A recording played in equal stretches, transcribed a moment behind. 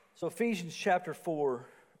So Ephesians chapter 4,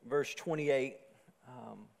 verse 28.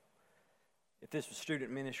 If this was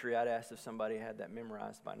student ministry, I'd ask if somebody had that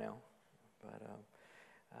memorized by now.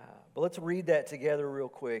 But let's read that together real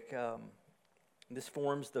quick. This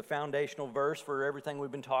forms the foundational verse for everything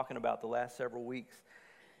we've been talking about the last several weeks.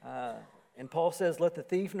 And Paul says, "Let the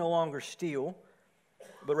thief no longer steal,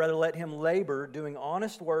 but rather let him labor, doing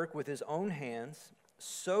honest work with his own hands,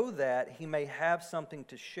 so that he may have something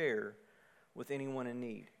to share with anyone in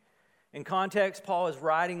need." In context, Paul is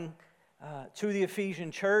writing to the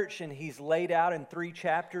Ephesian church, and he's laid out in 3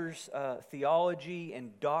 chapters theology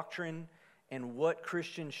and doctrine and what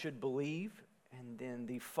Christians should believe. And then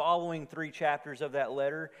the following 3 chapters of that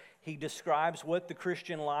letter, he describes what the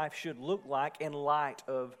Christian life should look like in light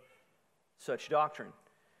of such doctrine.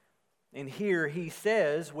 And here he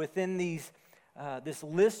says, within this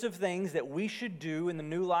list of things that we should do in the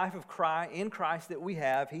new life of Christ, in Christ that we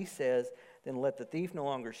have, he says, "Then let the thief no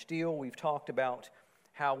longer steal." We've talked about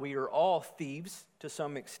how we are all thieves to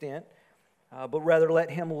some extent, but rather let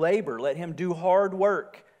him labor, let him do hard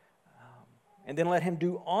work, and then let him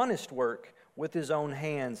do honest work with his own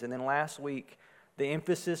hands. And then last week, the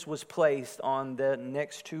emphasis was placed on the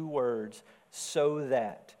next 2 words, "so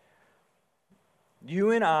that." You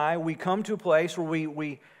and I, we come to a place where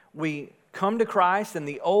we come to Christ and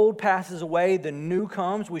the old passes away, the new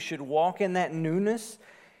comes. We should walk in that newness.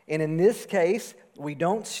 And in this case, we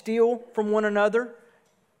don't steal from one another.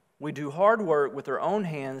 We do hard work with our own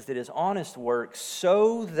hands that is honest work,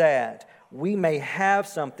 so that we may have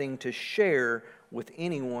something to share with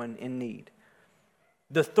anyone in need.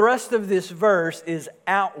 The thrust of this verse is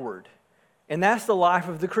outward. And that's the life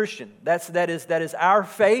of the Christian. That is our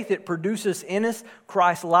faith. It produces in us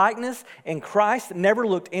Christ-likeness. And Christ never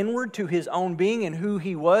looked inward to his own being and who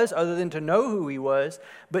he was, other than to know who he was.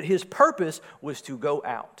 But his purpose was to go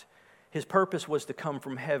out. His purpose was to come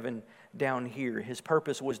from heaven down here. His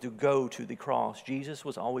purpose was to go to the cross. Jesus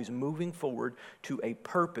was always moving forward to a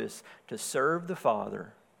purpose to serve the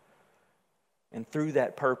Father. And through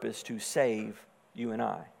that purpose to save you and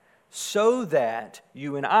I, so that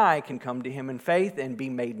you and I can come to him in faith and be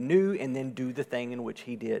made new and then do the thing in which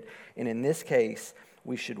he did. And in this case,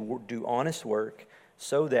 we should do honest work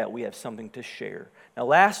so that we have something to share. Now,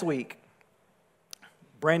 last week,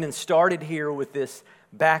 Brandon started here with this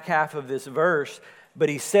back half of this verse, but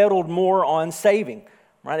he settled more on saving.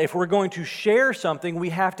 Right? If we're going to share something,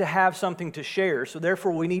 we have to have something to share. So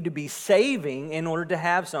therefore, we need to be saving in order to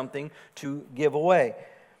have something to give away.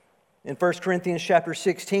 In 1 Corinthians chapter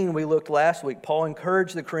 16, we looked last week, Paul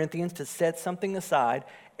encouraged the Corinthians to set something aside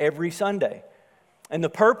every Sunday. And the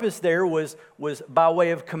purpose there was by way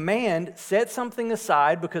of command, set something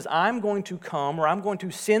aside because I'm going to come or I'm going to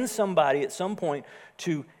send somebody at some point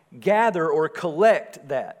to gather or collect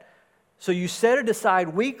that. So you set it aside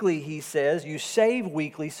weekly, he says, you save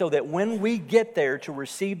weekly so that when we get there to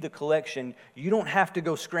receive the collection, you don't have to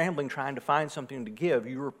go scrambling trying to find something to give.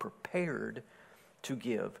 You are prepared to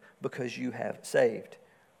give because you have saved.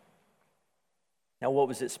 Now, what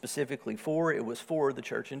was it specifically for? It was for the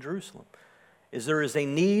church in Jerusalem. There is a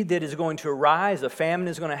need that is going to arise, a famine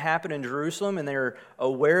is going to happen in Jerusalem, and they're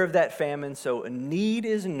aware of that famine, so a need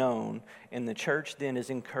is known, and the church then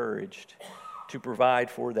is encouraged to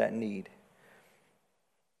provide for that need.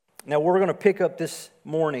 Now, we're going to pick up this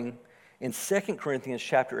morning in 2 Corinthians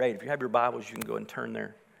chapter 8. If you have your Bibles, you can go and turn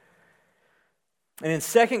there. And in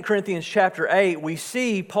 2 Corinthians chapter 8, we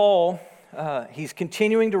see Paul, he's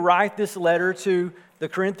continuing to write this letter to the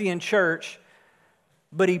Corinthian church,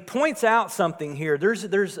 but he points out something here. There's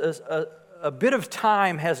a bit of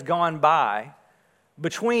time has gone by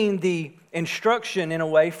between the instruction, in a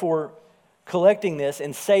way, for collecting this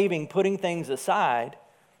and saving, putting things aside,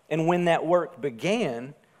 and when that work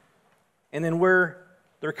began, and then where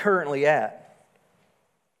they're currently at.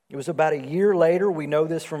 It was about a year later. We know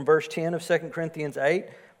this from verse 10 of 2 Corinthians 8.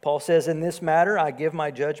 Paul says, "In this matter I give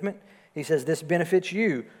my judgment." He says, "This benefits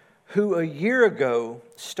you, who a year ago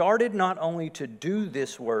started not only to do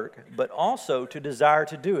this work, but also to desire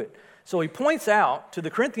to do it." So he points out to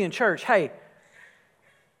the Corinthian church, hey,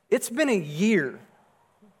 it's been a year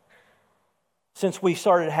since we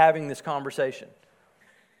started having this conversation.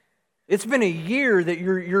 It's been a year that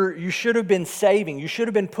you should have been saving. You should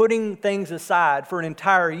have been putting things aside for an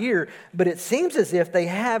entire year, but it seems as if they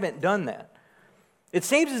haven't done that. It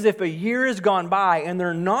seems as if a year has gone by and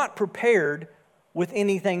they're not prepared with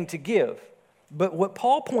anything to give. But what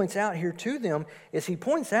Paul points out here to them is he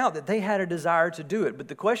points out that they had a desire to do it. But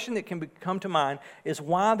the question that can come to mind is,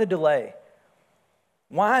 why the delay?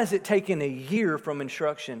 Why has it taken a year from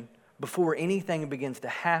instruction before anything begins to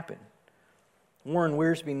happen? Warren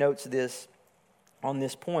Wiersbe notes this on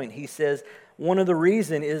this point. He says one of the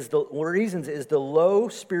reasons is the low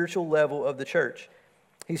spiritual level of the church.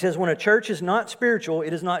 He says when a church is not spiritual,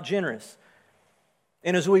 it is not generous.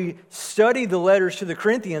 And as we study the letters to the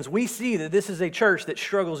Corinthians, we see that this is a church that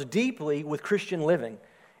struggles deeply with Christian living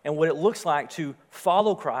and what it looks like to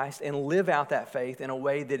follow Christ and live out that faith in a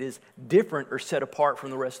way that is different or set apart from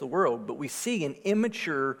the rest of the world. But we see an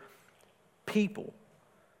immature people.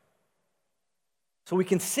 So we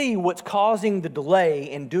can see what's causing the delay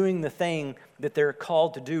in doing the thing that they're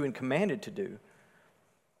called to do and commanded to do.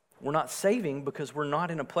 We're not saving because we're not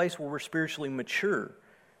in a place where we're spiritually mature.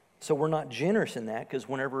 So we're not generous in that, because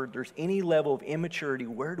whenever there's any level of immaturity,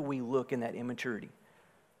 where do we look in that immaturity?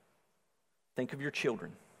 Think of your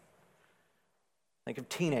children. Think of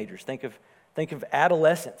teenagers. Think of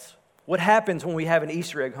adolescents. What happens when we have an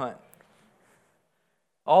Easter egg hunt?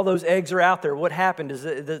 All those eggs are out there. What happened to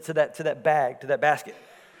that bag, to that basket?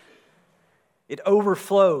 It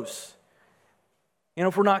overflows. You know,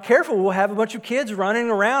 if we're not careful, we'll have a bunch of kids running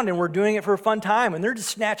around and we're doing it for a fun time, and they're just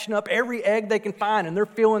snatching up every egg they can find, and they're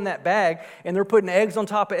filling that bag, and they're putting eggs on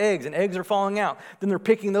top of eggs, and eggs are falling out. Then they're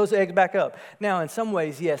picking those eggs back up. Now, in some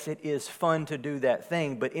ways, yes, it is fun to do that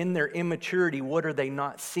thing, but in their immaturity, what are they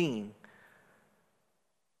not seeing?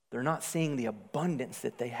 They're not seeing the abundance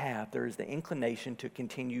that they have. There is the inclination to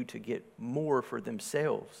continue to get more for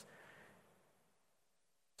themselves.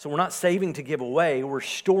 So we're not saving to give away, we're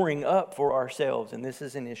storing up for ourselves. And this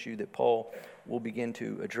is an issue that Paul will begin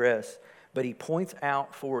to address. But he points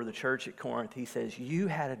out for the church at Corinth, he says, you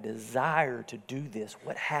had a desire to do this.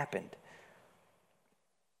 What happened?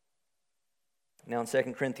 Now in 2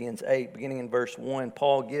 Corinthians 8, beginning in verse 1,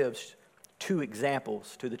 Paul gives two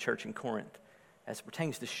examples to the church in Corinth as it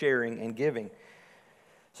pertains to sharing and giving.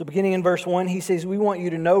 So beginning in verse 1, he says, we want you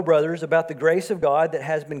to know, brothers, about the grace of God that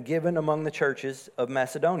has been given among the churches of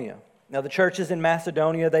Macedonia. Now the churches in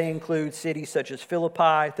Macedonia, they include cities such as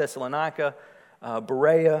Philippi, Thessalonica,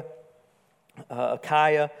 Berea,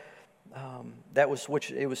 Achaia.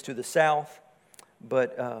 It was to the south.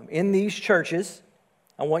 But in these churches,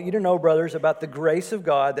 I want you to know, brothers, about the grace of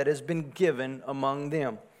God that has been given among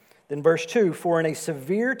them. Then verse 2, for in a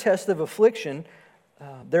severe test of affliction,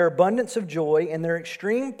 their abundance of joy and their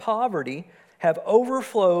extreme poverty have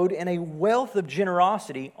overflowed in a wealth of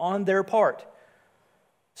generosity on their part.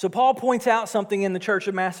 So Paul points out something in the church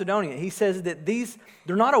of Macedonia. He says that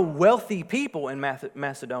they're not a wealthy people in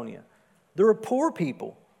Macedonia. They're a poor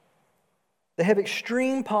people. They have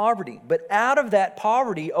extreme poverty, but out of that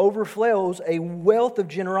poverty overflows a wealth of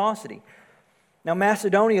generosity. Now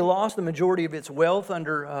Macedonia lost the majority of its wealth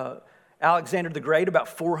under Alexander the Great about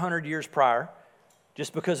 400 years prior,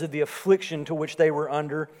 just because of the affliction to which they were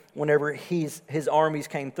under whenever his armies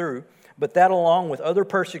came through. But that, along with other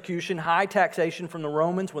persecution, high taxation from the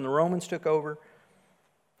Romans when the Romans took over,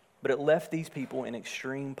 but it left these people in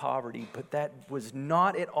extreme poverty. But that was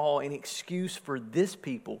not at all an excuse for this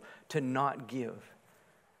people to not give.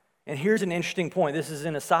 And here's an interesting point. This is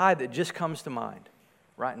an aside that just comes to mind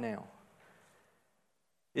right now.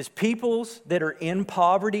 Is peoples that are in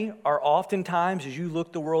poverty are oftentimes, as you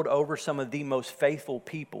look the world over, some of the most faithful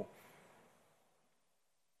people.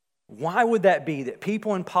 Why would that be, that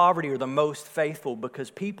people in poverty are the most faithful? Because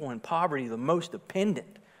people in poverty are the most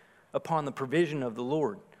dependent upon the provision of the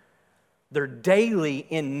Lord. They're daily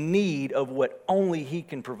in need of what only He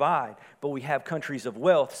can provide. But we have countries of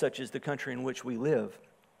wealth, such as the country in which we live,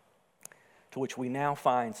 to which we now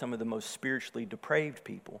find some of the most spiritually depraved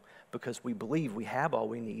people, because we believe we have all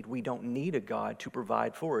we need. We don't need a God to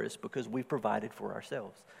provide for us because we've provided for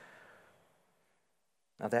ourselves.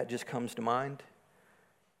 Now that just comes to mind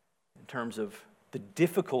in terms of the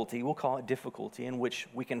difficulty, we'll call it difficulty, in which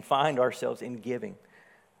we can find ourselves in giving.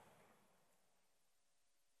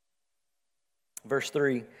 Verse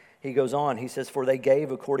 3, he goes on, he says, for they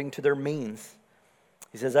gave according to their means.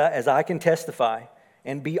 He says, as I can testify,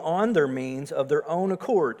 and beyond their means of their own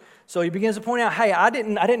accord. So he begins to point out, hey, I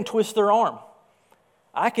didn't twist their arm.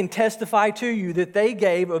 I can testify to you that they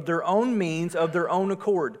gave of their own means, of their own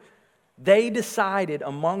accord. They decided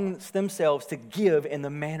amongst themselves to give in the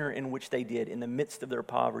manner in which they did, in the midst of their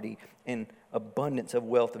poverty, and abundance of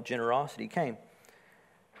wealth of generosity came.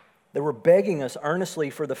 They were begging us earnestly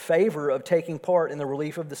for the favor of taking part in the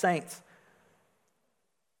relief of the saints.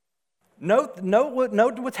 Note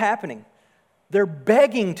what's happening. They're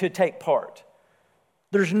begging to take part.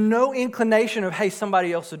 There's no inclination of, hey,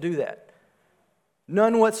 somebody else will do that.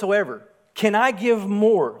 None whatsoever. Can I give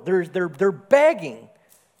more? They're begging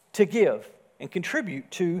to give and contribute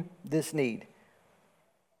to this need.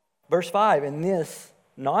 Verse 5, and this,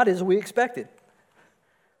 not as we expected.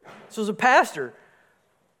 So as a pastor,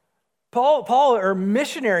 Paul, or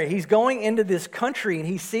missionary, he's going into this country and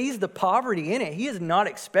he sees the poverty in it. He is not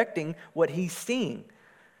expecting what he's seeing.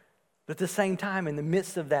 But at the same time, in the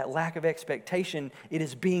midst of that lack of expectation, it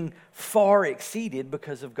is being far exceeded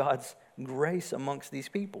because of God's grace amongst these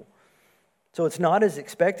people. So it's not as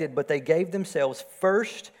expected, but they gave themselves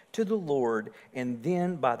first to the Lord and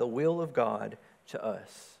then by the will of God to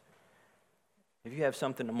us. If you have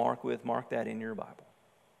something to mark with, mark that in your Bible.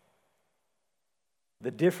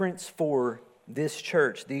 The difference for this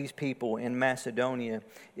church, these people in Macedonia,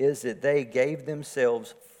 is that they gave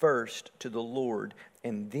themselves first to the Lord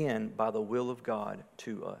and then by the will of God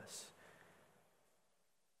to us.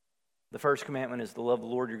 The first commandment is to love the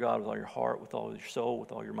Lord your God with all your heart, with all your soul,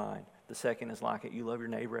 with all your mind. The second is like it, you love your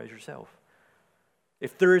neighbor as yourself.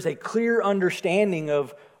 If there is a clear understanding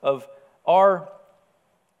of our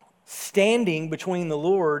standing between the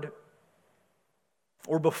Lord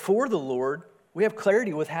or before the Lord, we have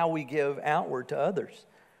clarity with how we give outward to others.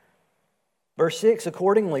 Verse 6,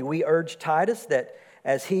 accordingly, we urge Titus that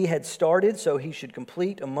as he had started, so he should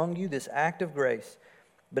complete among you this act of grace.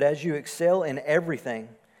 But as you excel in everything,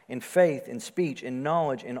 in faith, in speech, in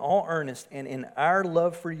knowledge, in all earnest, and in our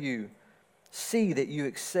love for you, see that you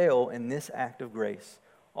excel in this act of grace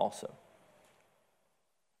also.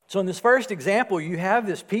 So in this first example, you have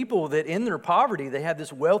this people that in their poverty, they have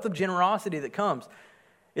this wealth of generosity that comes.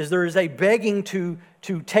 There is a begging to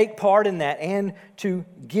take part in that and to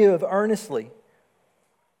give earnestly.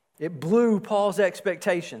 It blew Paul's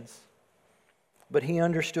expectations. But he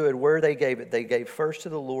understood where they gave it. They gave first to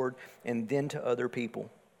the Lord and then to other people.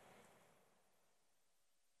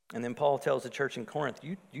 And then Paul tells the church in Corinth,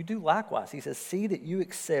 you do likewise. He says, see that you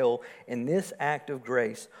excel in this act of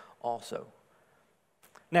grace also.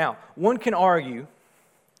 Now, one can argue,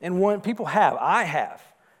 and people have, I have,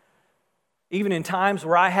 even in times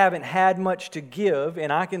where I haven't had much to give,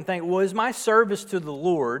 and I can think, well, is my service to the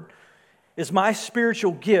Lord, is my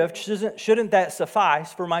spiritual gift, shouldn't that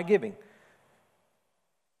suffice for my giving?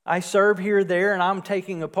 I serve here, there, and I'm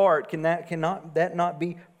taking a part. Cannot that not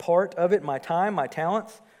be part of it, my time, my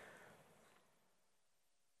talents?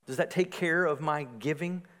 Does that take care of my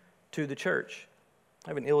giving to the church? I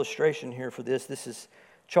have an illustration here for this. This is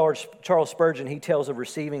Charles Spurgeon. He tells of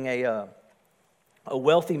receiving a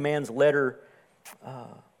wealthy man's letter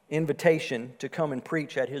invitation to come and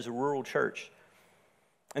preach at his rural church.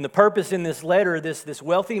 And the purpose in this letter, this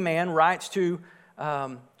wealthy man writes to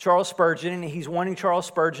Charles Spurgeon, and he's wanting Charles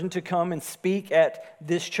Spurgeon to come and speak at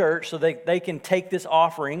this church so they can take this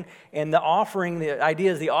offering. And the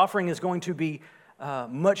idea is the offering is going to be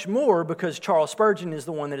much more because Charles Spurgeon is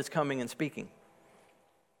the one that is coming and speaking.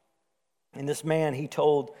 And this man, he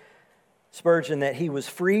told Spurgeon that he was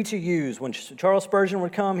free to use. When Charles Spurgeon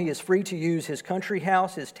would come, he is free to use his country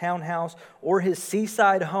house, his townhouse, or his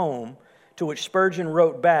seaside home, to which Spurgeon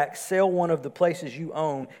wrote back, sell one of the places you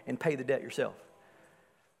own and pay the debt yourself.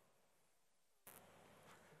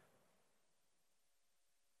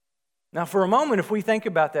 Now, for a moment, if we think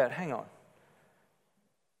about that, hang on.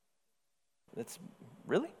 That's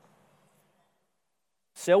really?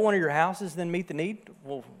 Sell one of your houses, then meet the need?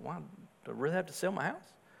 Well, why do I really have to sell my house?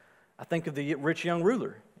 I think of the rich young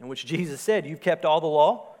ruler, in which Jesus said, you've kept all the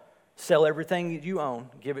law, sell everything that you own,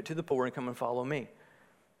 give it to the poor, and come and follow me.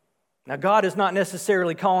 Now, God is not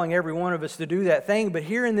necessarily calling every one of us to do that thing, but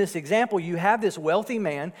here in this example, you have this wealthy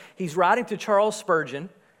man. He's writing to Charles Spurgeon.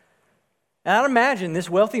 And I'd imagine this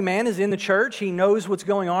wealthy man is in the church. He knows what's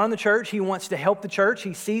going on in the church. He wants to help the church.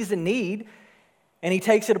 He sees the need, and he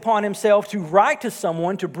takes it upon himself to write to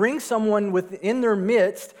someone, to bring someone within their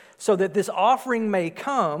midst so that this offering may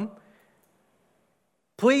come.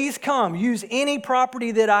 Please come, use any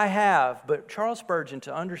property that I have. But Charles Spurgeon,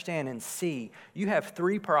 to understand and see, you have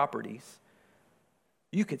 3 properties.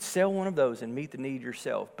 You could sell one of those and meet the need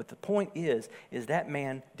yourself. But the point is that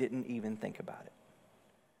man didn't even think about it.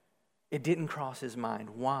 It didn't cross his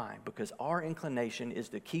mind. Why? Because our inclination is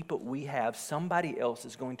to keep what we have. Somebody else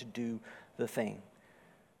is going to do the thing.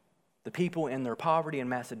 The people in their poverty in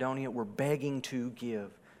Macedonia were begging to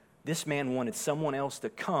give. This man wanted someone else to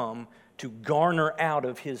come to garner out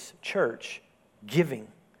of his church giving.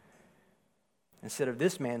 Instead of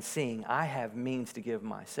this man seeing, I have means to give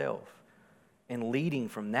myself, and leading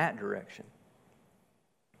from that direction.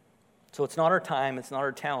 So it's not our time, it's not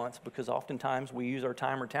our talents, because oftentimes we use our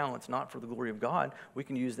time or talents not for the glory of God. We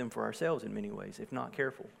can use them for ourselves in many ways, if not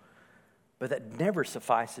careful. But that never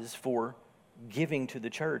suffices for giving to the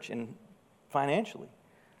church and financially.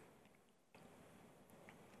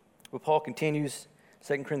 But Paul continues,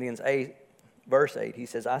 2 Corinthians 8, verse 8, he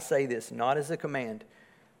says, I say this not as a command.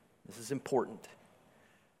 This is important.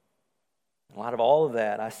 In light of all of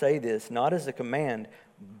that, I say this not as a command,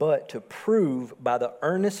 but to prove by the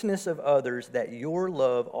earnestness of others that your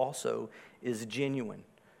love also is genuine.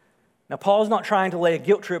 Now, Paul's not trying to lay a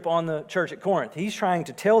guilt trip on the church at Corinth. He's trying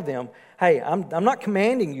to tell them, hey, I'm not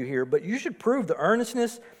commanding you here, but you should prove the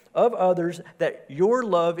earnestness of others that your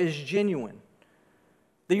love is genuine.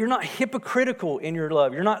 That you're not hypocritical in your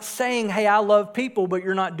love. You're not saying, hey, I love people, but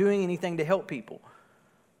you're not doing anything to help people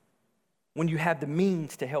when you have the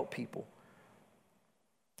means to help people.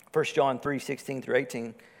 1 John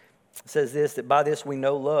 3:16-18 says this, that by this we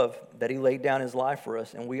know love, that he laid down his life for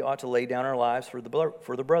us, and we ought to lay down our lives for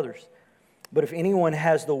the brothers. But if anyone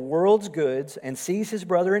has the world's goods and sees his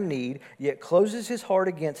brother in need, yet closes his heart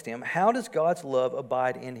against him, how does God's love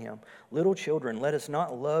abide in him? Little children, let us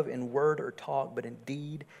not love in word or talk, but in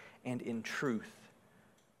deed and in truth.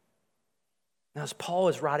 Now, as Paul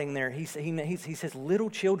is writing there, he says, little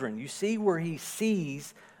children. You see where he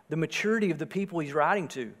sees the maturity of the people he's writing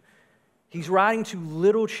to. He's writing to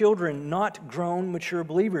little children, not grown, mature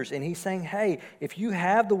believers. And he's saying, hey, if you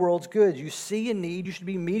have the world's goods, you see a need, you should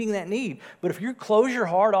be meeting that need. But if you close your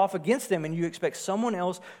heart off against them and you expect someone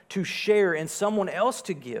else to share and someone else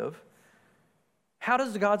to give, how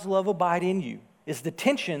does God's love abide in you? Is the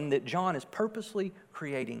tension that John is purposely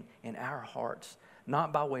creating in our hearts,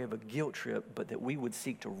 not by way of a guilt trip, but that we would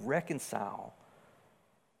seek to reconcile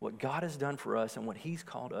what God has done for us and what he's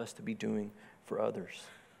called us to be doing for others.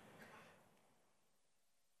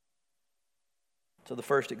 So the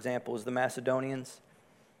first example is the Macedonians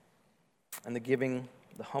and the giving,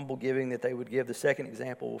 the humble giving that they would give. The second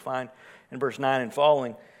example we'll find in verse 9 and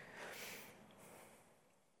following.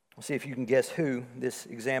 We'll see if you can guess who this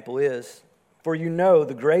example is. For you know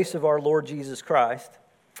the grace of our Lord Jesus Christ,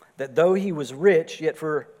 that though he was rich, yet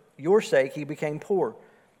for your sake he became poor,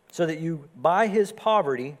 so that you by his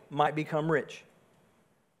poverty might become rich.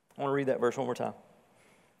 I want to read that verse one more time.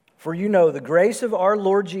 For you know the grace of our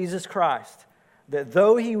Lord Jesus Christ, that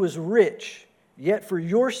though he was rich, yet for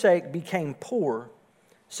your sake became poor,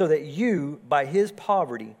 so that you, by his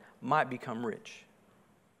poverty, might become rich.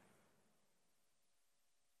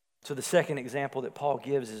 So the second example that Paul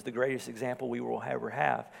gives is the greatest example we will ever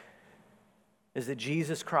have, is that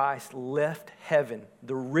Jesus Christ left heaven,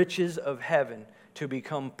 the riches of heaven, to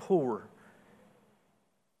become poor.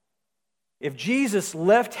 If Jesus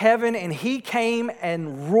left heaven and he came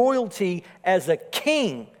in royalty as a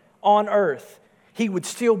king on earth, he would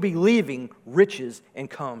still be leaving riches and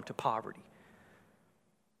come to poverty.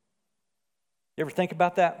 You ever think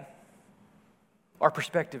about that? Our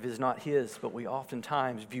perspective is not his, but we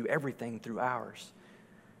oftentimes view everything through ours.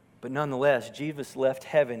 But nonetheless, Jesus left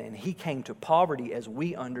heaven and he came to poverty as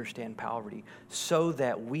we understand poverty, so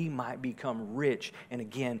that we might become rich. And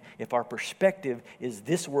again, if our perspective is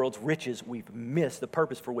this world's riches, we've missed the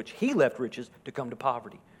purpose for which he left riches to come to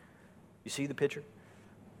poverty. You see the picture?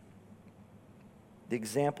 The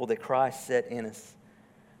example that Christ set in us,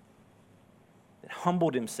 that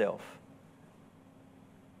humbled himself,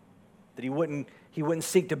 that he wouldn't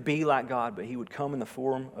seek to be like God, but he would come in the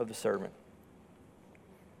form of the servant.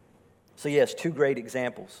 So yes, two great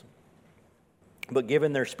examples. But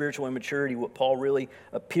given their spiritual immaturity, what Paul really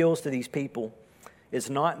appeals to these people is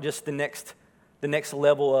not just the next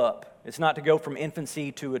level up. It's not to go from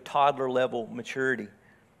infancy to a toddler level maturity.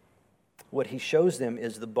 What he shows them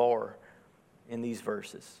is the bar in these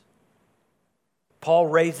verses. Paul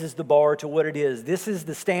raises the bar to what it is. This is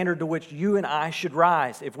the standard to which you and I should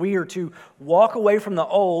rise. If we are to walk away from the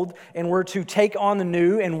old and we're to take on the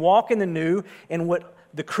new and walk in the new and what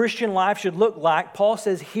the Christian life should look like, Paul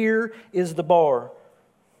says here is the bar.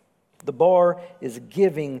 The bar is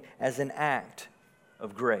giving as an act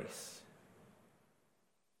of grace.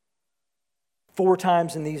 4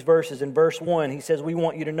 times in these verses. In verse 1, he says, we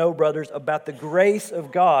want you to know, brothers, about the grace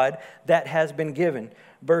of God that has been given.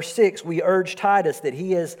 Verse 6, we urge Titus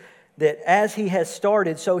that as he has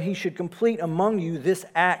started, so he should complete among you this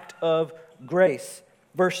act of grace.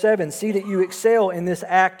 Verse 7, see that you excel in this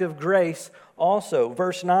act of grace also.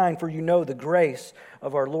 Verse 9, for you know the grace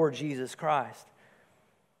of our Lord Jesus Christ.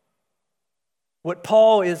 What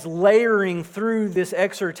Paul is layering through this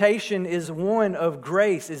exhortation is one of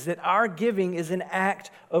grace, is that our giving is an act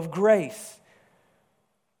of grace.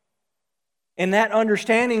 And that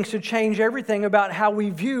understanding should change everything about how we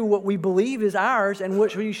view what we believe is ours and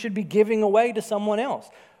which we should be giving away to someone else.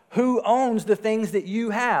 Who owns the things that you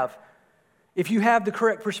have? If you have the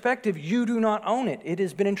correct perspective, you do not own it. It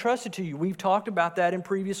has been entrusted to you. We've talked about that in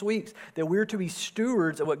previous weeks, that we're to be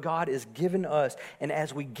stewards of what God has given us. And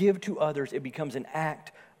as we give to others, it becomes an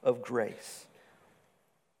act of grace.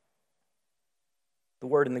 The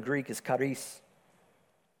word in the Greek is charis.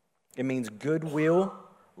 It means goodwill,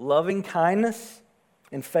 loving kindness,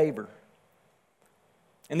 and favor.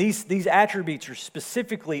 And these attributes are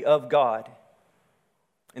specifically of God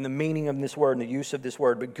in the meaning of this word and the use of this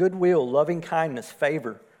word. But goodwill, loving kindness,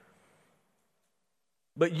 favor.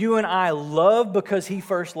 But you and I love because He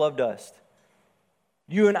first loved us.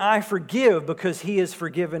 You and I forgive because He has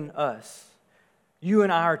forgiven us. You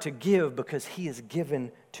and I are to give because He has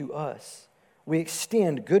given to us. We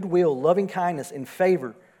extend goodwill, loving kindness, and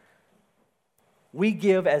favor. We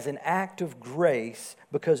give as an act of grace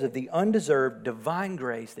because of the undeserved divine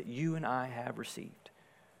grace that you and I have received.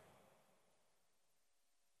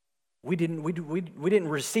 We didn't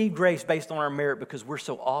receive grace based on our merit because we're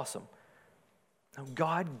so awesome. No,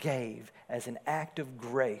 God gave as an act of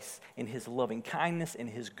grace in His loving kindness, in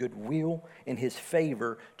His goodwill, in His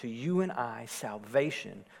favor to you and I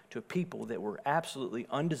salvation to people that were absolutely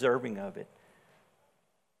undeserving of it.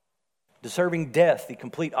 Deserving death, the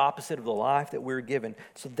complete opposite of the life that we're given.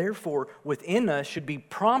 So therefore, within us should be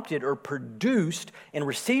prompted or produced in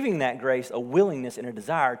receiving that grace, a willingness and a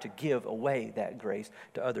desire to give away that grace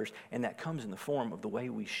to others. And that comes in the form of the way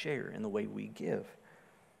we share and the way we give.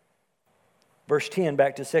 Verse 10,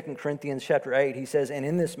 back to 2 Corinthians chapter 8, he says, "And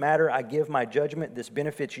in this matter I give my judgment, this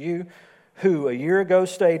benefits you, who a year ago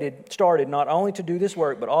started not only to do this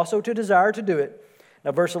work, but also to desire to do it."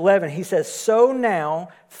 Now, verse 11, he says, "So now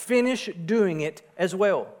finish doing it as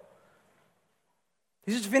well."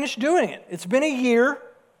 He says, finish doing it. It's been a year.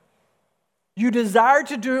 You desired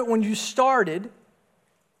to do it when you started.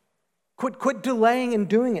 Quit delaying and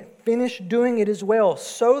doing it. Finish doing it as well,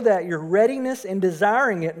 so that your readiness in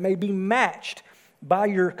desiring it may be matched by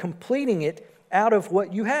your completing it out of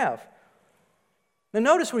what you have. Now,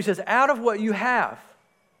 notice what he says, out of what you have.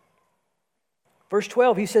 Verse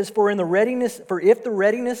 12, he says, for if the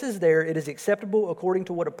readiness is there, it is acceptable according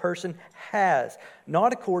to what a person has,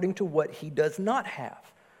 not according to what he does not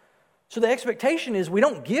have. So the expectation is we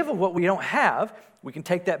don't give of what we don't have. We can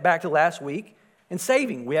take that back to last week in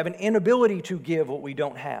saving. We have an inability to give what we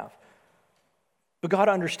don't have. But God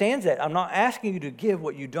understands that. I'm not asking you to give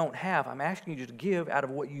what you don't have. I'm asking you to give out of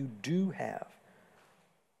what you do have.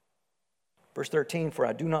 Verse 13, for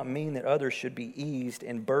I do not mean that others should be eased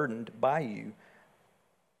and burdened by you,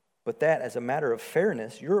 but that as a matter of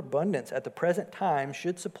fairness, your abundance at the present time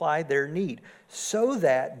should supply their need, so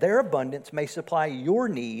that their abundance may supply your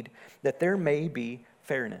need, that there may be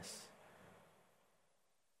fairness.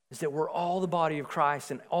 Is that we're all the body of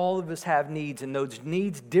Christ and all of us have needs, and those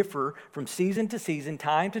needs differ from season to season,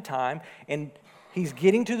 time to time, and He's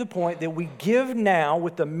getting to the point that we give now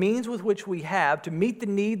with the means with which we have to meet the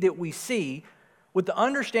need that we see, with the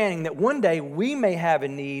understanding that one day we may have a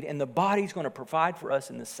need and the body's going to provide for us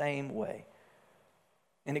in the same way.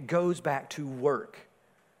 And it goes back to work,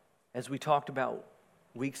 as we talked about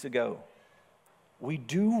weeks ago. We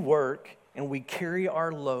do work and we carry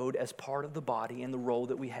our load as part of the body and the role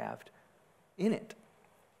that we have in it.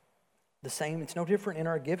 The same, it's no different in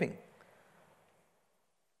our giving.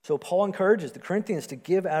 So Paul encourages the Corinthians to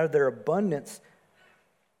give out of their abundance,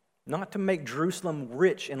 not to make Jerusalem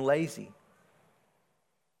rich and lazy.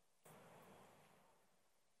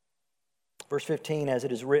 Verse 15, as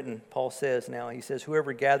it is written, Paul says now, he says,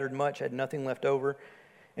 whoever gathered much had nothing left over,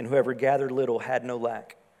 and whoever gathered little had no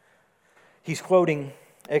lack. He's quoting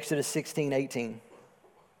Exodus 16:18.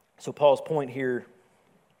 So Paul's point here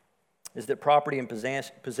is that property and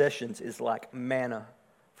possessions is like manna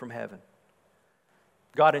from heaven.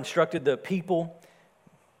 God instructed the people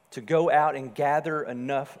to go out and gather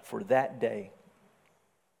enough for that day,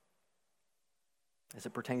 as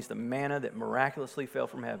it pertains to manna that miraculously fell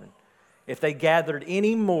from heaven. If they gathered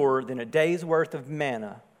any more than a day's worth of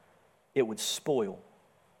manna, it would spoil.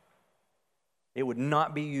 It would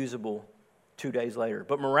not be usable 2 days later.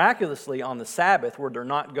 But miraculously on the Sabbath, where they're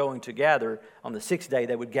not going to gather, on the sixth day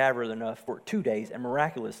they would gather enough for 2 days, and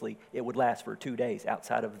miraculously it would last for 2 days.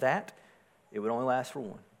 Outside of that, it would only last for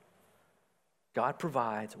one. God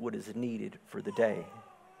provides what is needed for the day.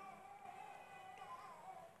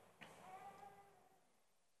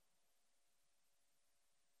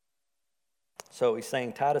 So he's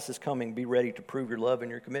saying, Titus is coming. Be ready to prove your love and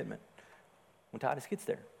your commitment when Titus gets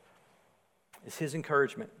there. It's his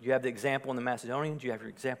encouragement. You have the example in the Macedonians. You have your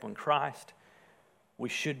example in Christ. We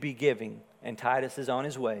should be giving, and Titus is on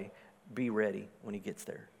his way. Be ready when he gets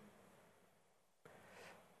there.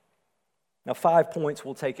 Now, 5 points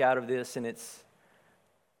we'll take out of this, and it's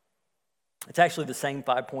actually the same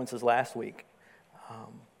 5 points as last week,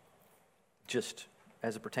 just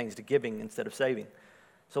as it pertains to giving instead of saving.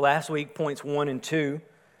 So last week, points 1 and 2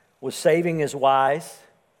 was saving is wise.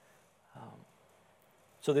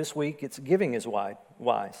 So this week, it's giving is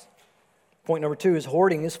wise. Point number 2 is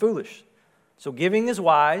hoarding is foolish. So giving is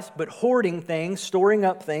wise, but hoarding things, storing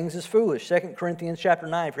up things is foolish. 2 Corinthians chapter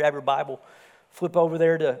 9, if you have your Bible, flip over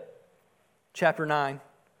there to chapter 9.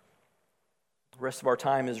 The rest of our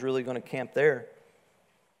time is really going to camp there.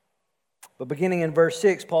 But beginning in verse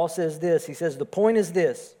 6, Paul says this. He says, the point is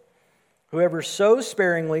this: whoever sows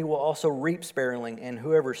sparingly will also reap sparingly, and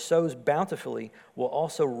whoever sows bountifully will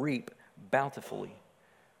also reap bountifully.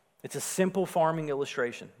 It's a simple farming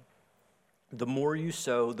illustration. The more you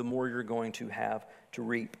sow, the more you're going to have to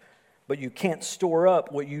reap. But you can't store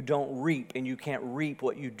up what you don't reap, and you can't reap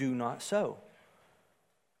what you do not sow.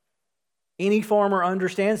 Any farmer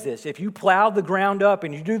understands this. If you plow the ground up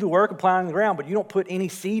and you do the work of plowing the ground, but you don't put any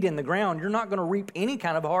seed in the ground, you're not going to reap any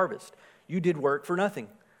kind of harvest. You did work for nothing.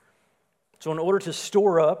 So in order to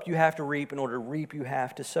store up, you have to reap. In order to reap, you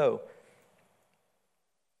have to sow.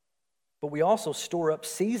 But we also store up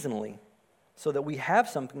seasonally so that we have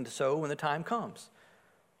something to sow when the time comes.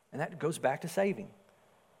 And that goes back to saving.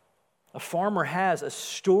 A farmer has a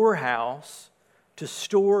storehouse to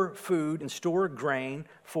store food and store grain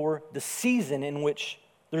for the season in which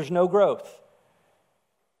there's no growth.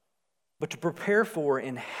 But to prepare for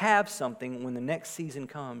and have something when the next season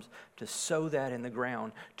comes, to sow that in the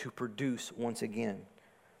ground to produce once again.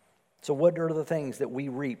 So what are the things that we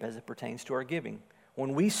reap as it pertains to our giving?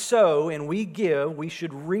 When we sow and we give, we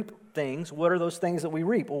should reap things. What are those things that we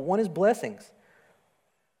reap? Well, one is blessings.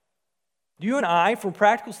 You and I, from a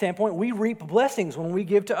practical standpoint, we reap blessings when we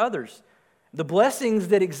give to others. The blessings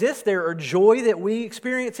that exist there are joy that we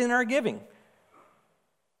experience in our giving.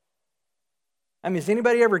 I mean, has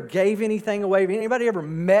anybody ever gave anything away? Has anybody ever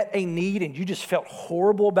met a need and you just felt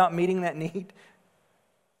horrible about meeting that need?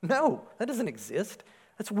 No, that doesn't exist.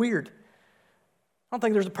 That's weird. I don't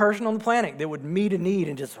think there's a person on the planet that would meet a need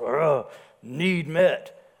and just, need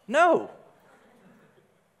met. No.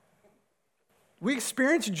 We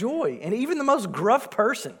experience joy, and even the most gruff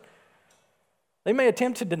person, they may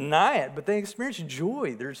attempt to deny it, but they experience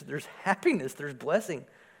joy. There's happiness, there's blessing.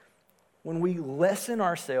 When we lessen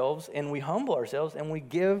ourselves and we humble ourselves and we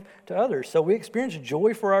give to others. So we experience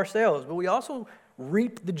joy for ourselves, but we also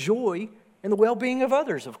reap the joy and the well-being of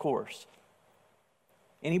others, of course.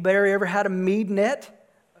 Anybody ever had a need net?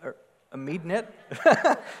 Or a need net?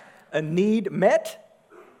 A need met?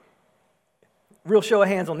 Real show of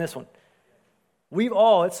hands on this one. We've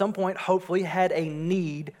all, at some point, hopefully had a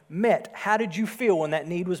need met. How did you feel when that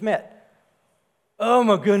need was met? Oh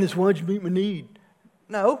my goodness, why'd you meet my need?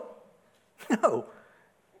 No.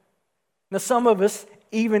 Now some of us,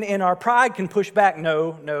 even in our pride, can push back.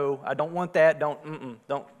 No, I don't want that.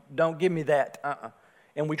 Don't give me that.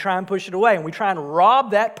 And we try and push it away, and we try and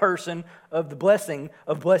rob that person of the blessing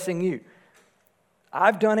of blessing you.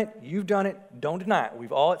 I've done it. You've done it. Don't deny it.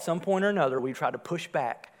 We've all, at some point or another, we try to push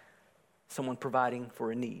back someone providing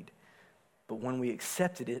for a need. But when we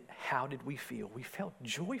accepted it, how did we feel? We felt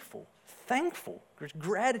joyful, thankful. There's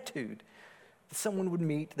gratitude that someone would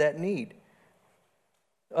meet that need.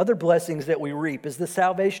 Other blessings that we reap is the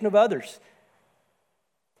salvation of others.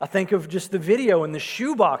 I think of just the video in the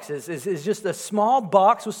shoe boxes is just a small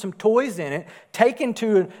box with some toys in it taken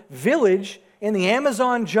to a village in the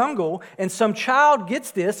Amazon jungle, and some child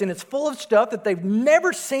gets this and it's full of stuff that they've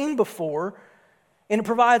never seen before. And it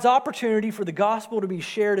provides opportunity for the gospel to be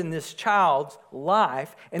shared in this child's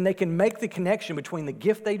life, and they can make the connection between the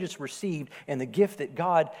gift they just received and the gift that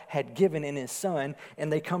God had given in His Son, and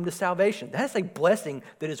they come to salvation. That's a blessing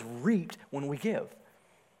that is reaped when we give.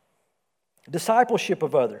 Discipleship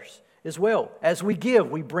of others as well. As we give,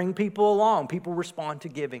 we bring people along. People respond to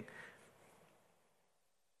giving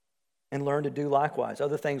and learn to do likewise.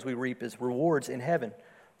 Other things we reap is rewards in heaven.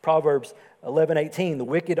 Proverbs 11:18, the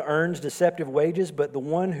wicked earns deceptive wages, but the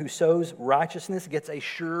one who sows righteousness gets a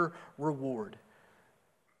sure reward.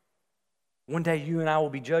 One day you and I will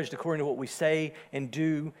be judged according to what we say and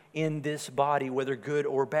do in this body, whether good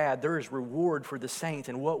or bad. There is reward for the saints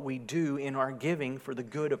and what we do in our giving for the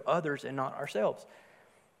good of others and not ourselves.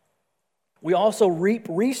 We also reap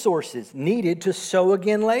resources needed to sow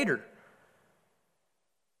again later.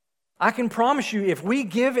 I can promise you, if we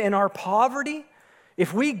give in our poverty,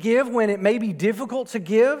 if we give when it may be difficult to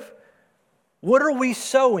give, what are we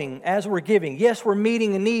sowing as we're giving? Yes, we're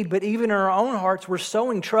meeting a need, but even in our own hearts, we're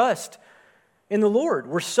sowing trust in the Lord.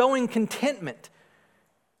 We're sowing contentment.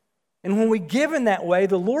 And when we give in that way,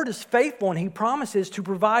 the Lord is faithful and He promises to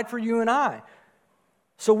provide for you and I.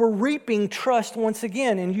 So we're reaping trust once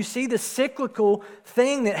again. And you see the cyclical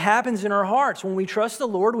thing that happens in our hearts. When we trust the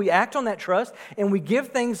Lord, we act on that trust and we give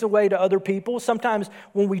things away to other people. Sometimes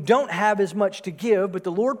when we don't have as much to give, but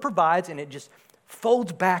the Lord provides and it just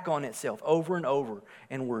folds back on itself over and over,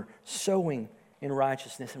 and we're sowing in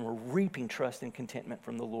righteousness, and we're reaping trust and contentment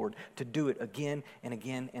from the Lord to do it again and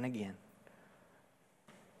again and again.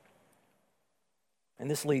 And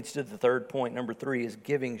this leads to the third point. Number 3 is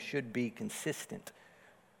giving should be consistent.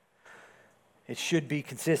 It should be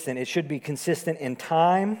consistent. It should be consistent in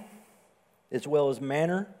time as well as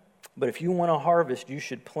manner. But if you want to harvest, you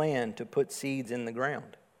should plan to put seeds in the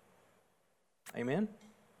ground. Amen?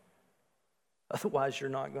 Otherwise, you're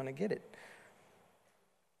not going to get it.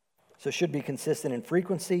 So it should be consistent in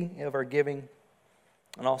frequency of our giving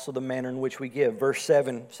and also the manner in which we give. Verse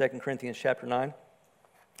 7, 2 Corinthians chapter 9.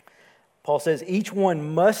 Paul says, each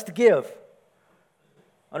one must give.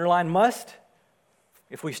 Underline must.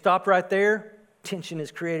 If we stopped right there, tension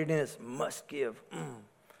is created in us. Must give.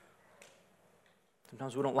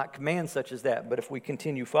 Sometimes we don't like commands such as that. But if we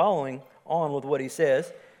continue following on with what he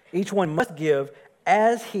says, each one must give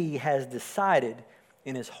as he has decided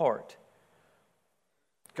in his heart.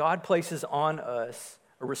 God places on us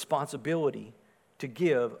a responsibility to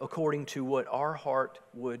give according to what our heart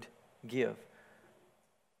would give.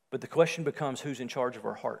 But the question becomes, who's in charge of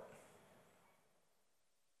our heart?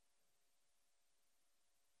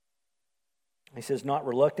 He says, not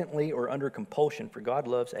reluctantly or under compulsion, for God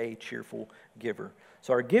loves a cheerful giver.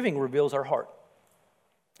 So our giving reveals our heart,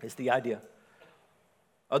 is the idea.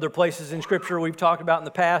 Other places in Scripture we've talked about in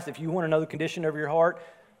the past, if you want to know the condition of your heart,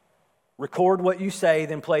 record what you say,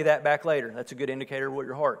 then play that back later. That's a good indicator of what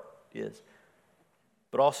your heart is.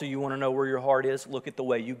 But also you want to know where your heart is, look at the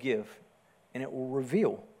way you give, and it will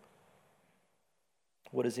reveal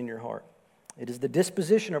what is in your heart. It is the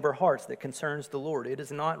disposition of our hearts that concerns the Lord. It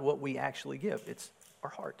is not what we actually give. It's our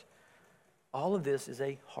heart. All of this is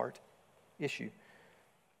a heart issue.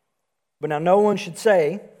 But now no one should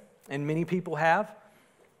say, and many people have,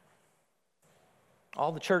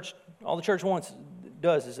 all the church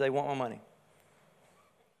does is they want my money.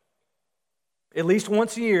 At least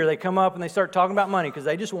once a year they come up and they start talking about money because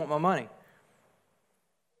they just want my money.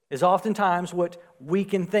 Is oftentimes what we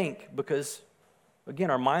can think because, again,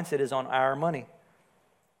 our mindset is on our money.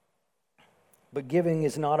 But giving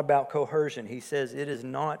is not about coercion. He says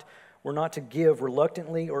we're not to give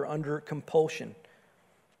reluctantly or under compulsion.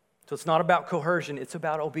 So it's not about coercion, it's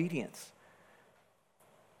about obedience.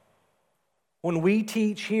 When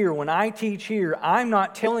I teach here, I'm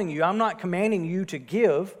not telling you, I'm not commanding you to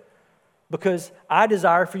give because I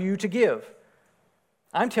desire for you to give.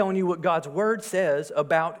 I'm telling you what God's Word says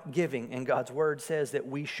about giving, and God's Word says that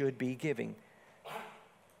we should be giving.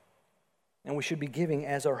 And we should be giving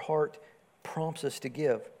as our heart prompts us to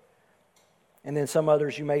give. And then some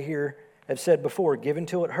others you may hear have said before, give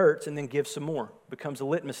until it hurts and then give some more. Becomes a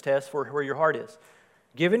litmus test for where your heart is.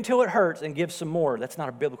 Give until it hurts and give some more. That's not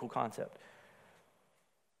a biblical concept.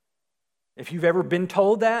 If you've ever been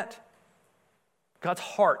told that, God's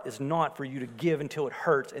heart is not for you to give until it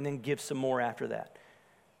hurts and then give some more after that.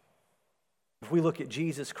 If we look at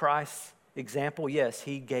Jesus Christ's example, yes,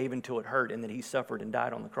 he gave until it hurt and then he suffered and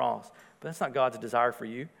died on the cross. But that's not God's desire for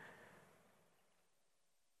you.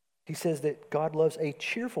 He says that God loves a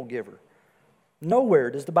cheerful giver. Nowhere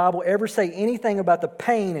does the Bible ever say anything about the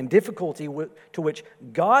pain and difficulty to which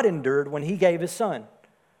God endured when he gave his son.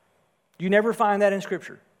 You never find that in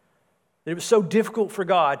Scripture. That it was so difficult for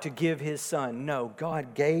God to give his son. No,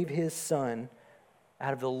 God gave his son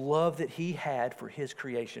out of the love that he had for his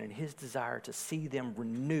creation and his desire to see them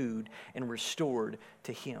renewed and restored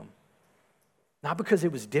to him. Not because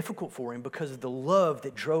it was difficult for him, because of the love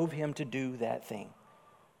that drove him to do that thing.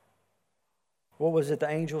 What was it the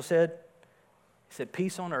angel said? He said,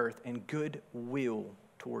 peace on earth and goodwill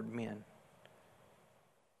toward men.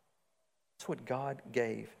 That's what God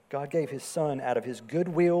gave. God gave his son out of his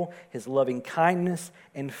goodwill, his loving kindness,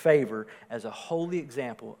 and favor as a holy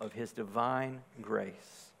example of his divine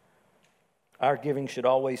grace. Our giving should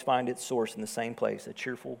always find its source in the same place, a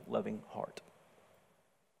cheerful, loving heart.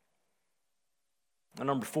 And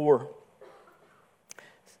number 4,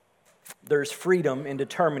 there's freedom in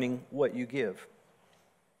determining what you give.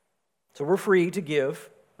 So we're free to give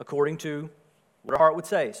according to what our heart would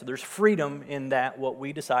say. So there's freedom in that, what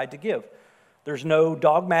we decide to give. There's no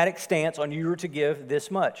dogmatic stance on you are to give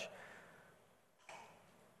this much.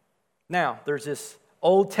 Now, there's this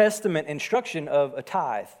Old Testament instruction of a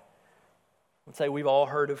tithe. Let's say we've all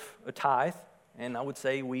heard of a tithe, and I would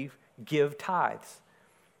say we give tithes.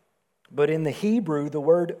 But in the Hebrew, the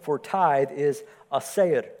word for tithe is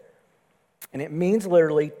aser, and it means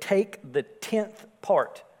literally take the 10th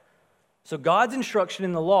part. So God's instruction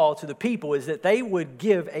in the law to the people is that they would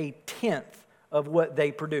give a 10th of what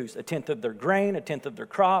they produce. A tenth of their grain, a tenth of their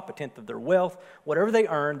crop, a tenth of their wealth. Whatever they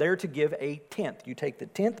earn, they're to give a tenth. You take the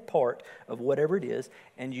 10th part of whatever it is,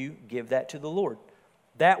 and you give that to the Lord.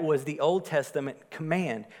 That was the Old Testament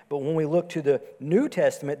command. But when we look to the New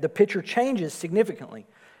Testament, the picture changes significantly.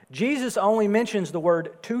 Jesus only mentions the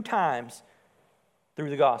word 2 times through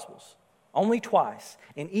the Gospels. Only twice.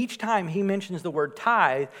 And each time he mentions the word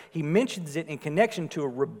tithe, he mentions it in connection to a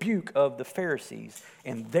rebuke of the Pharisees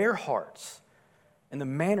and their hearts and the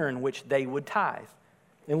manner in which they would tithe.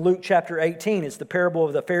 In Luke chapter 18, it's the parable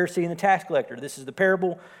of the Pharisee and the tax collector. This is the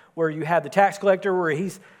parable where you have the tax collector where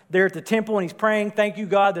he's there at the temple and he's praying, "Thank you,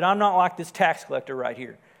 God, that I'm not like this tax collector right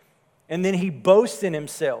here." And then he boasts in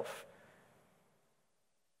himself.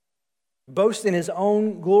 Boast in his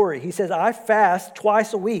own glory. He says, "I fast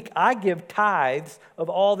twice a week. I give tithes of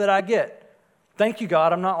all that I get. Thank you,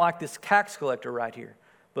 God, I'm not like this tax collector right here."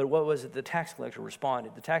 But what was it the tax collector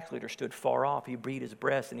responded? The tax collector stood far off. He beat his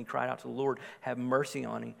breast and he cried out to the Lord, "Have mercy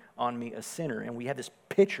on me, a sinner." And we have this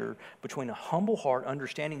picture between a humble heart,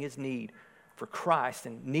 understanding his need for Christ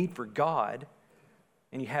and need for God,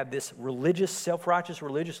 and you have this religious, self-righteous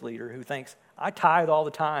religious leader who thinks, "I tithe all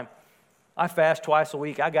the time. I fast twice a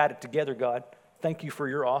week. I got it together, God. Thank you for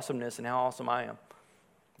your awesomeness and how awesome I am,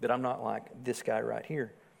 that I'm not like this guy right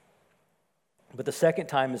here." But the second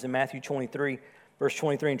time is in Matthew 23, verse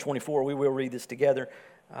 23 and 24. We will read this together.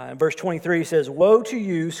 In verse 23 says, "Woe to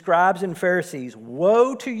you, scribes and Pharisees!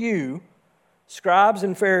 Woe to you, scribes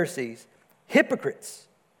and Pharisees, hypocrites!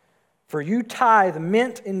 For you tithe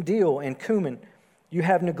mint and dill and cumin. You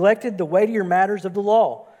have neglected the weightier matters of the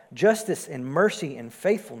law, justice and mercy and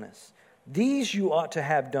faithfulness. These you ought to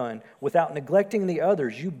have done without neglecting the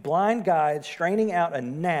others. You blind guides, straining out a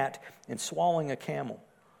gnat and swallowing a camel."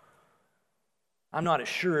 I'm not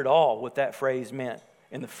sure at all what that phrase meant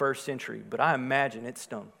in the first century, but I imagine it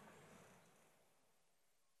stung.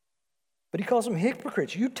 But he calls them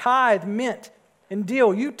hypocrites. You tithe mint and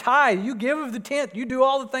dill. You tithe. You give of the 10th. You do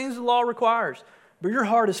all the things the law requires. But your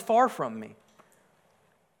heart is far from me.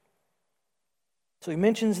 So he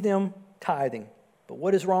mentions them tithing. But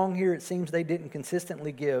what is wrong here? It seems they didn't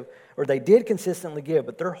consistently give, or they did consistently give,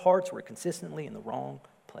 but their hearts were consistently in the wrong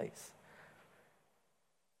place.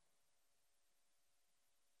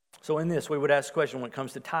 So in this, we would ask the question when it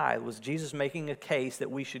comes to tithe, was Jesus making a case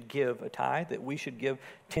that we should give a tithe, that we should give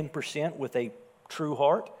 10% with a true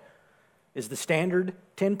heart? Is the standard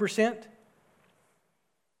 10%?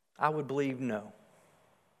 I would believe no.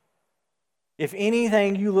 If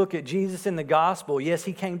anything, you look at Jesus in the gospel, yes,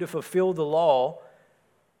 he came to fulfill the law,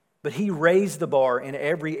 but he raised the bar in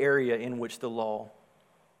every area in which the law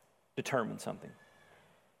determined something.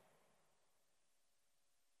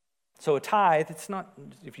 So a tithe, it's not,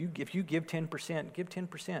 if you give 10%, give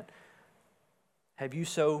 10%. Have you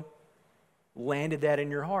so landed that in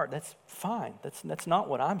your heart? That's fine. That's not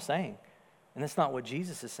what I'm saying. And that's not what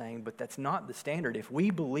Jesus is saying, but that's not the standard. If we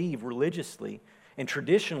believe religiously and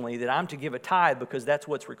traditionally that I'm to give a tithe because that's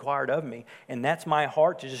what's required of me, and that's my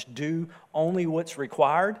heart to just do only what's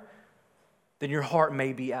required, then your heart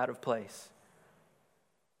may be out of place.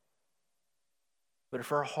 But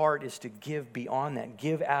if our heart is to give beyond that,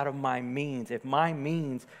 give out of my means, if my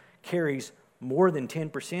means carries more than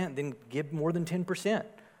 10%, then give more than 10%.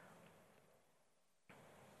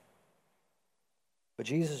 But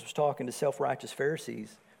Jesus was talking to self-righteous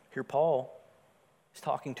Pharisees. Here Paul is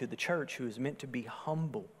talking to the church who is meant to be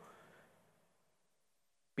humble,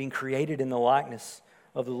 being created in the likeness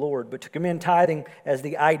of the Lord. But to commend tithing as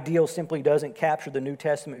the ideal simply doesn't capture the New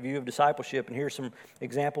Testament view of discipleship. And here's some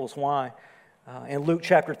examples why. In Luke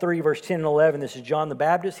chapter 3, verse 10 and 11, this is John the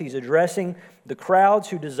Baptist. He's addressing the crowds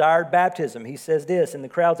who desired baptism. He says this, and the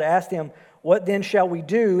crowds asked him, "What then shall we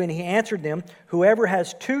do?" And he answered them, "Whoever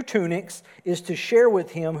has 2 tunics is to share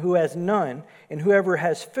with him who has none, and whoever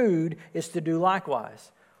has food is to do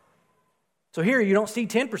likewise." So here you don't see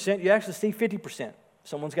 10%, you actually see 50%.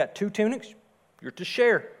 Someone's got 2 tunics, you're to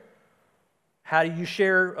share. How do you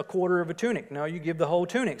share a quarter of a tunic? No, you give the whole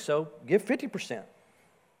tunic, so give 50%.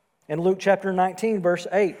 In Luke chapter 19, verse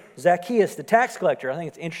 8, Zacchaeus, the tax collector. I think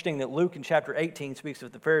it's interesting that Luke in chapter 18 speaks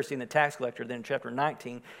of the Pharisee and the tax collector. Then in chapter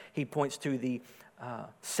 19, he points to the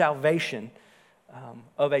salvation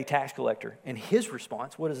of a tax collector. And his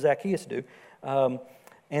response, what does Zacchaeus do?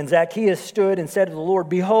 And Zacchaeus stood and said to the Lord,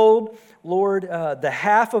 "Behold, Lord, the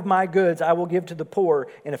half of my goods I will give to the poor,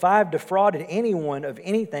 and if I have defrauded anyone of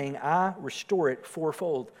anything, I restore it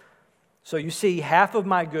fourfold." So you see half of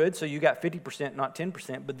my goods, so you got 50%, not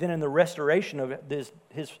 10%, but then in the restoration of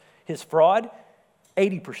his fraud,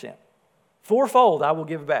 80%. Fourfold I will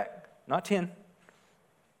give back, not 10,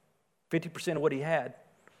 50% of what he had.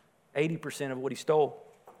 80% of what he stole.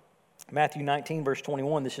 Matthew 19, verse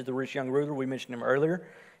 21, this is the rich young ruler. We mentioned him earlier.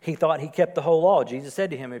 He thought he kept the whole law. Jesus said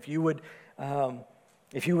to him, if you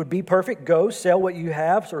would be perfect, go sell what you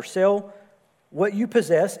have or sell what you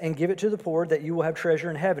possess and give it to the poor, that you will have treasure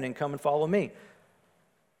in heaven, and come and follow me.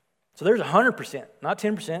 So there's 100%, not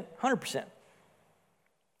 10%, 100%.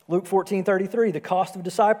 Luke 14:33, the cost of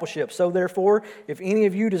discipleship. So therefore, if any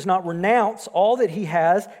of you does not renounce all that he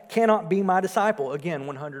has, cannot be my disciple. Again,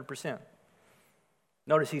 100%.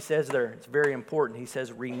 Notice he says there, it's very important, he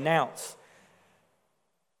says renounce.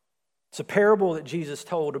 It's a parable that Jesus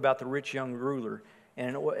told about the rich young ruler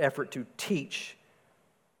in an effort to teach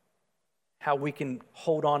how we can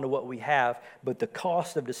hold on to what we have. But the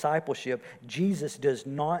cost of discipleship, Jesus does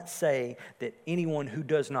not say that anyone who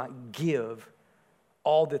does not give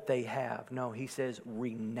all that they have. No, he says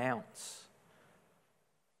renounce.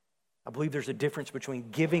 I believe there's a difference between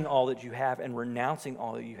giving all that you have and renouncing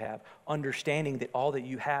all that you have. Understanding that all that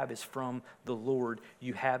you have is from the Lord.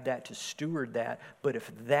 You have that to steward that. But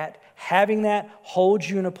if having that holds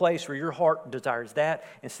you in a place where your heart desires that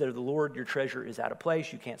instead of the Lord, your treasure is out of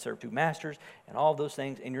place. You can't serve two masters and all those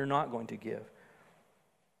things, and you're not going to give.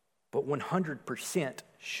 But 100%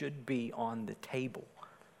 should be on the table,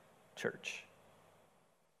 church.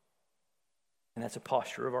 And that's a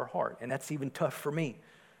posture of our heart. And that's even tough for me.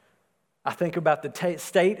 I think about the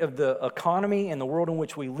state of the economy and the world in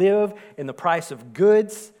which we live and the price of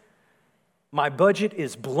goods. My budget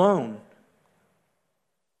is blown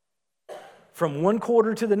from one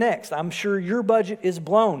quarter to the next. I'm sure your budget is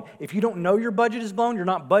blown. If you don't know your budget is blown, you're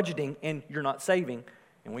not budgeting and you're not saving.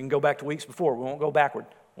 And we can go back to weeks before. We won't go backward.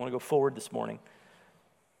 I want to go forward this morning.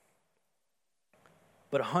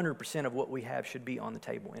 But 100% of what we have should be on the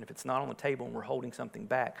table. And if it's not on the table and we're holding something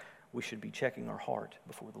back, we should be checking our heart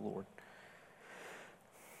before the Lord.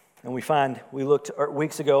 And we looked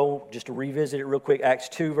weeks ago, just to revisit it real quick, Acts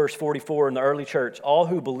 2, verse 44, in the early church. All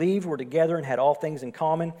who believed were together and had all things in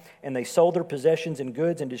common, and they sold their possessions and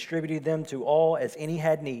goods and distributed them to all as any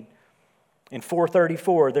had need. In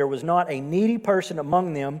 434, there was not a needy person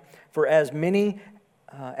among them, for as many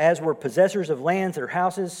as were possessors of lands or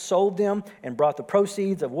houses sold them and brought the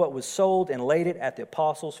proceeds of what was sold and laid it at the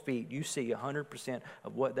apostles' feet. You see, 100%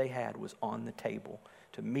 of what they had was on the table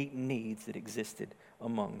to meet needs that existed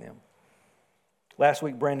among them. Last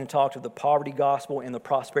week, Brandon talked of the poverty gospel and the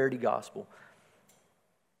prosperity gospel.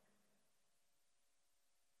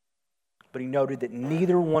 But he noted that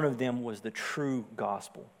neither one of them was the true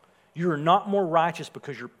gospel. You are not more righteous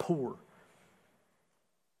because you're poor.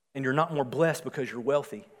 And you're not more blessed because you're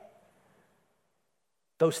wealthy.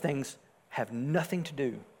 Those things have nothing to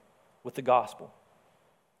do with the gospel.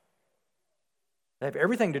 They have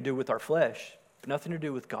everything to do with our flesh, but nothing to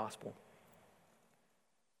do with gospel.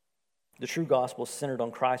 The true gospel is centered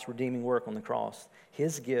on Christ's redeeming work on the cross,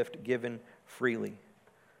 His gift given freely.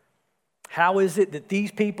 How is it that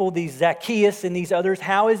these people, these Zacchaeus and these others,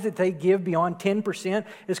 how is it they give beyond 10%?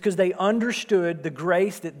 It's because they understood the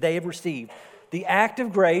grace that they have received. The act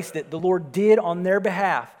of grace that the Lord did on their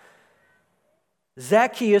behalf.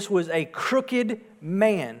 Zacchaeus was a crooked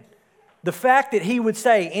man. The fact that he would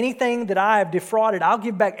say, anything that I have defrauded, I'll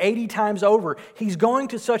give back 80 times over. He's going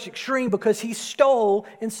to such extreme because he stole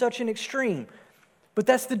in such an extreme. But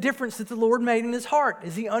that's the difference that the Lord made in his heart,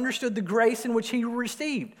 is he understood the grace in which he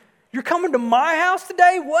received. You're coming to my house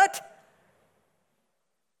today? What?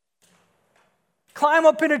 Climb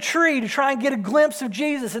up in a tree to try and get a glimpse of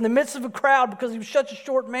Jesus in the midst of a crowd because he was such a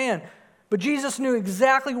short man. But Jesus knew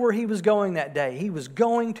exactly where he was going that day. He was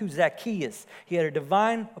going to Zacchaeus. He had a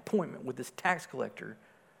divine appointment with this tax collector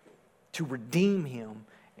to redeem him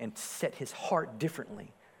and set his heart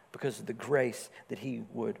differently because of the grace that he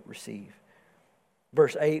would receive.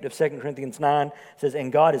 Verse 8 of 2 Corinthians 9 says,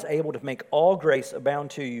 and God is able to make all grace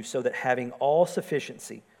abound to you, so that having all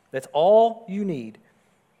sufficiency, that's all you need,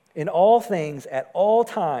 in all things, at all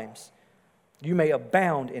times, you may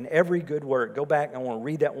abound in every good work. Go back, I want to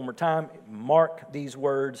read that one more time. Mark these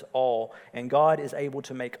words all. And God is able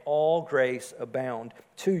to make all grace abound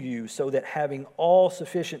to you, so that having all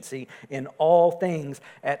sufficiency in all things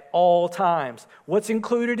at all times. What's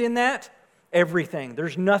included in that? Everything.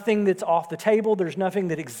 There's nothing that's off the table. There's nothing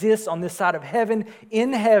that exists on this side of heaven,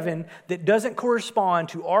 in heaven, that doesn't correspond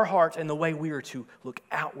to our hearts and the way we are to look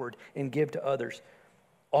outward and give to others.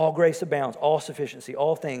 All grace abounds, all sufficiency,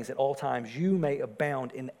 all things at all times. You may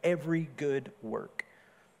abound in every good work.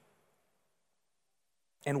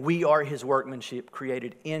 And we are His workmanship,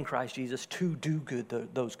 created in Christ Jesus to do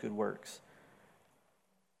those good works.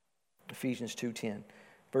 Ephesians 2:10.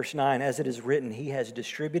 Verse 9, as it is written, He has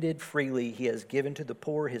distributed freely, He has given to the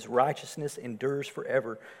poor, His righteousness endures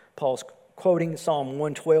forever. Paul's quoting Psalm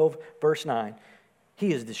 112, verse 9.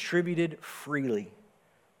 He has distributed freely.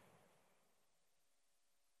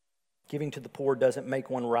 Giving to the poor doesn't make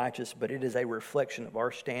one righteous, but it is a reflection of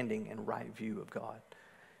our standing and right view of God.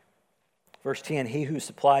 Verse 10, He who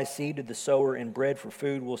supplies seed to the sower and bread for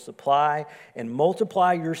food will supply and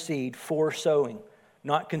multiply your seed for sowing,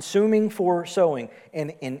 not consuming for sowing,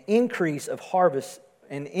 and an increase of harvest,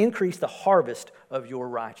 and increase the harvest of your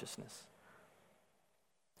righteousness.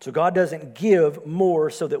 So God doesn't give more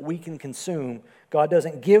so that we can consume. God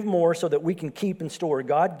doesn't give more so that we can keep and store.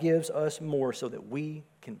 God gives us more so that we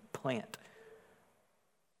can plant.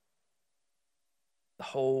 The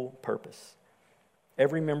whole purpose.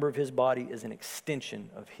 Every member of His body is an extension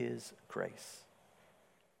of His grace.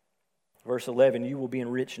 Verse 11, you will be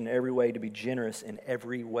enriched in every way to be generous in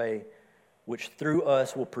every way, which through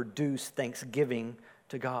us will produce thanksgiving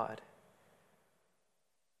to God.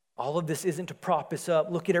 All of this isn't to prop us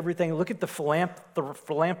up. Look at everything. Look at the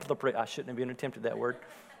philanthropy. I shouldn't have even attempted that word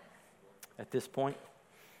at this point.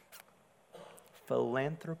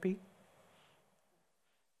 Philanthropy.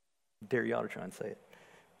 Dare y'all to try and say it.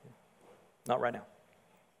 Not right now.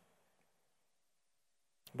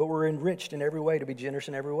 But we're enriched in every way to be generous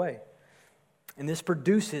in every way. And this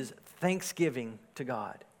produces thanksgiving to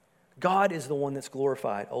God. God is the one that's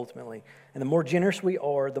glorified ultimately. And the more generous we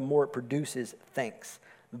are, the more it produces thanks.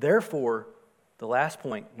 Therefore, the last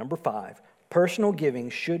point, number 5, personal giving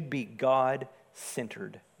should be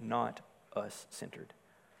God-centered, not us-centered.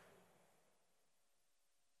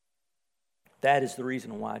 That is the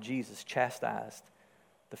reason why Jesus chastised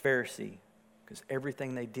the Pharisee, because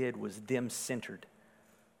everything they did was them-centered.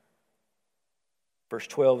 Verse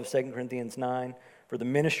 12 of 2 Corinthians 9, for the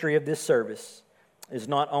ministry of this service is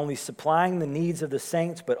not only supplying the needs of the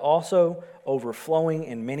saints, but also overflowing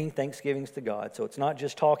in many thanksgivings to God. So it's not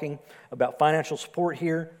just talking about financial support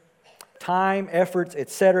here. Time, efforts,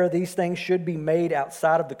 etc., these things should be made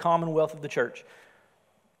outside of the commonwealth of the church.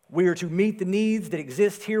 We are to meet the needs that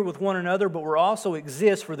exist here with one another, but we're also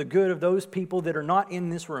exist for the good of those people that are not in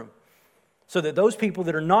this room. So that those people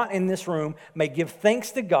that are not in this room may give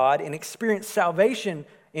thanks to God and experience salvation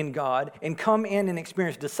in God and come in and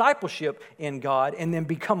experience discipleship in God and then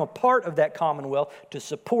become a part of that commonwealth to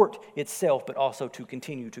support itself, but also to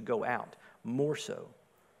continue to go out more so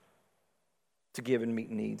to give and meet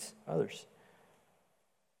needs others.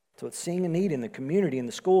 So it's seeing a need in the community, in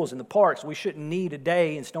the schools, in the parks. We shouldn't need a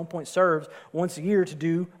day in Stone Point Serves once a year to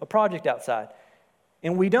do a project outside.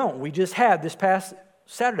 And we don't. We just had this past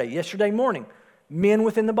Saturday, yesterday morning, men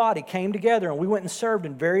within the body came together and we went and served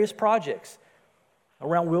in various projects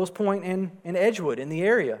around Wills Point and Edgewood in the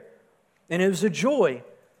area. And it was a joy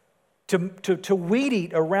to weed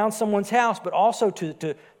eat around someone's house, but also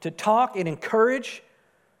to talk and encourage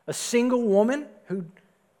a single woman who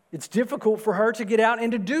it's difficult for her to get out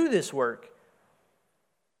and to do this work.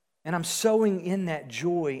 And I'm sowing in that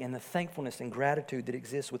joy and the thankfulness and gratitude that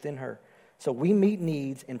exists within her. So we meet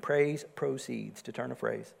needs and praise proceeds, to turn a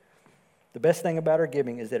phrase. The best thing about our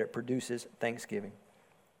giving is that it produces thanksgiving.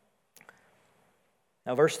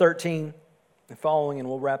 Now, verse 13 and following, and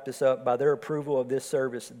we'll wrap this up. By their approval of this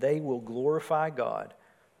service, they will glorify God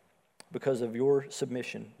because of your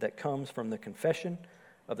submission that comes from the confession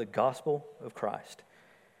of the gospel of Christ.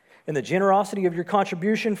 And the generosity of your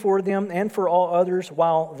contribution for them and for all others,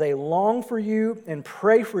 while they long for you and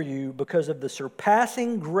pray for you because of the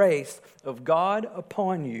surpassing grace of God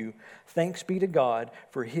upon you, thanks be to God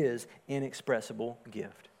for His inexpressible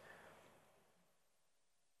gift.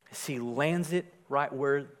 He lands it right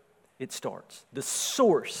where it starts. The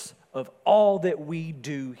source of all that we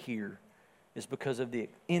do here is because of the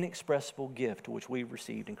inexpressible gift which we've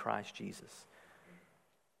received in Christ Jesus.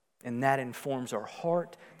 And that informs our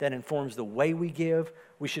heart. That informs the way we give.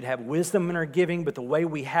 We should have wisdom in our giving, but the way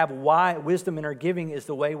we have wisdom in our giving is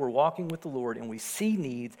the way we're walking with the Lord and we see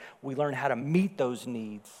needs. We learn how to meet those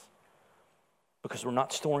needs because we're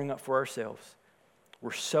not storing up for ourselves.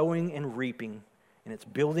 We're sowing and reaping, and it's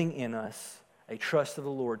building in us a trust of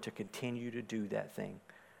the Lord to continue to do that thing.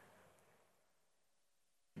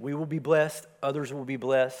 We will be blessed. Others will be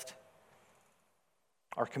blessed.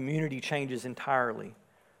 Our community changes entirely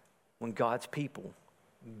when God's people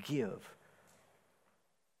give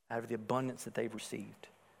out of the abundance that they've received.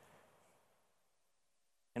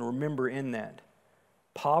 And remember in that,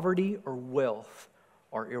 poverty or wealth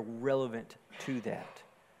are irrelevant to that.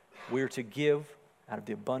 We are to give out of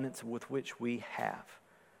the abundance with which we have.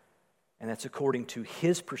 And that's according to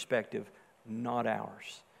His perspective, not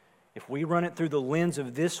ours. If we run it through the lens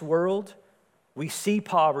of this world, We see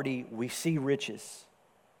poverty, we see riches.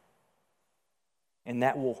 And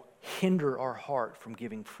that will hinder our heart from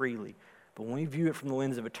giving freely. But when we view it from the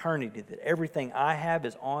lens of eternity, that everything I have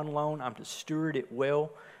is on loan, I'm to steward it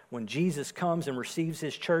well. When Jesus comes and receives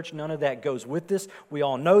his church, none of that goes with us. We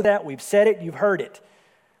all know that. We've said it. You've heard it.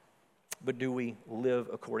 But do we live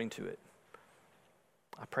according to it?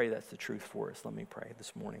 I pray that's the truth for us. Let me pray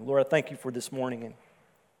this morning. Lord, I thank you for this morning. And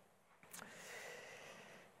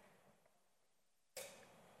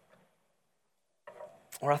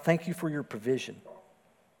Lord, I thank you for your provision.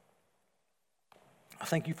 I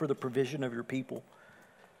thank you for the provision of your people.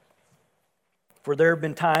 For there have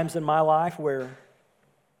been times in my life where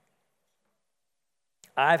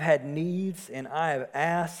I've had needs and I have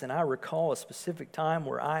asked, and I recall a specific time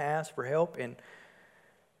where I asked for help, and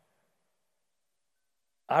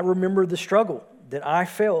I remember the struggle that I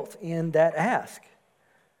felt in that ask.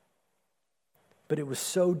 But it was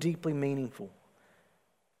so deeply meaningful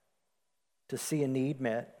to see a need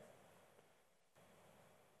met,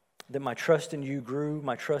 that my trust in you grew,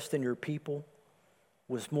 my trust in your people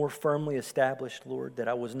was more firmly established, Lord, that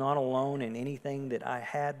I was not alone in anything that I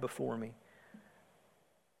had before me.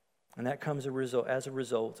 And that comes as a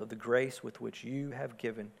result of the grace with which you have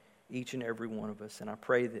given each and every one of us. And I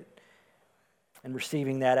pray that in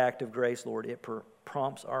receiving that act of grace, Lord, it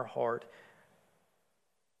prompts our heart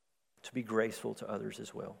to be graceful to others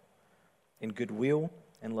as well, in goodwill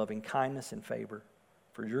and loving kindness and favor,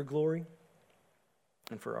 for your glory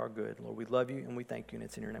and for our good. Lord, we love you and we thank you, and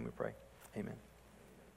it's in your name we pray. Amen.